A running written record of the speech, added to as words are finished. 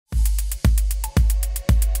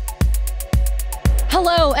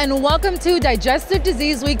Hello and welcome to Digestive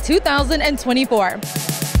Disease Week 2024.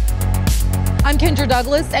 I'm Kendra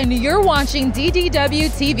Douglas and you're watching DDW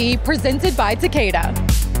TV presented by Takeda.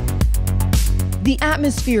 The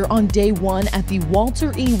atmosphere on day one at the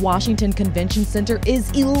Walter E. Washington Convention Center is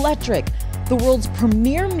electric. The world's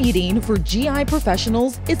premier meeting for GI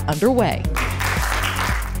professionals is underway.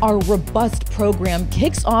 Our robust program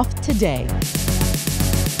kicks off today.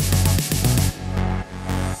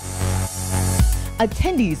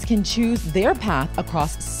 Attendees can choose their path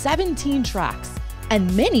across 17 tracks,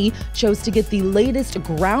 and many chose to get the latest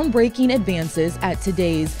groundbreaking advances at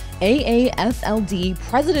today's AASLD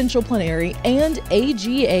Presidential Plenary and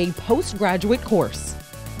AGA postgraduate course.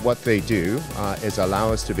 What they do is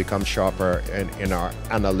allow us to become sharper in our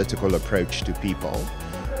analytical approach to people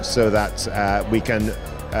so that we can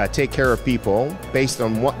take care of people based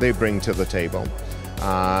on what they bring to the table.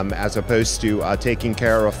 As opposed to taking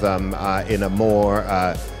care of them in a more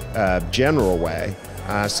general way.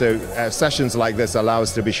 So sessions like this allow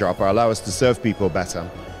us to be sharper, allow us to serve people better,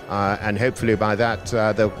 and hopefully by that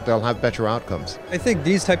they'll have better outcomes. I think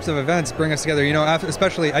these types of events bring us together. You know,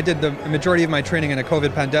 especially I did the majority of my training in a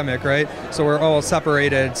COVID pandemic, right? So we're all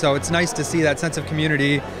separated. So it's nice to see that sense of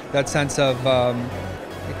community, that sense of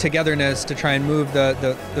togetherness to try and move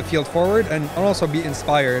the field forward and also be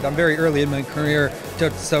inspired. I'm very early in my career,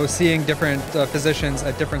 so seeing different physicians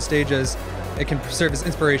at different stages, it can serve as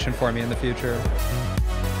inspiration for me in the future.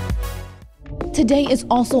 Today is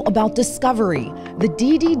also about discovery. The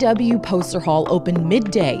DDW Poster Hall opened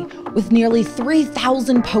midday with nearly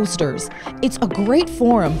 3,000 posters. It's a great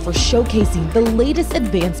forum for showcasing the latest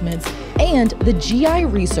advancements and the GI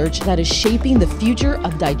research that is shaping the future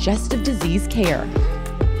of digestive disease care.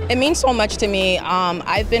 It means so much to me.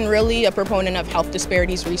 I've been really a proponent of health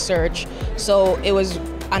disparities research, so it was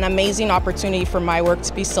an amazing opportunity for my work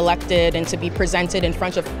to be selected and to be presented in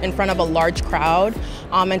front of a large crowd,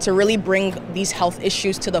 and to really bring these health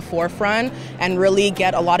issues to the forefront and really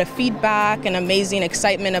get a lot of feedback and amazing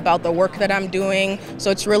excitement about the work that I'm doing.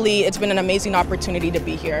 So it's been an amazing opportunity to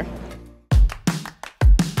be here.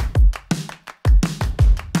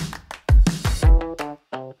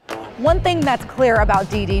 One thing that's clear about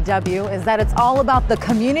DDW is that it's all about the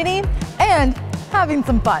community and having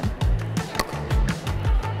some fun.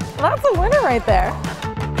 That's a winner right there.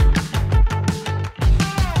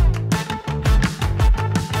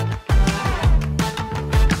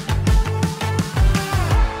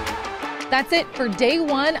 That's it for day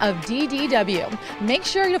one of DDW. Make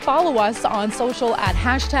sure to follow us on social at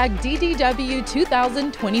 #DDW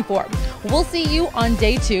 2024. We'll see you on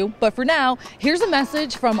day two, but for now, here's a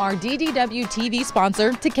message from our DDW TV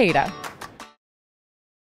sponsor, Takeda.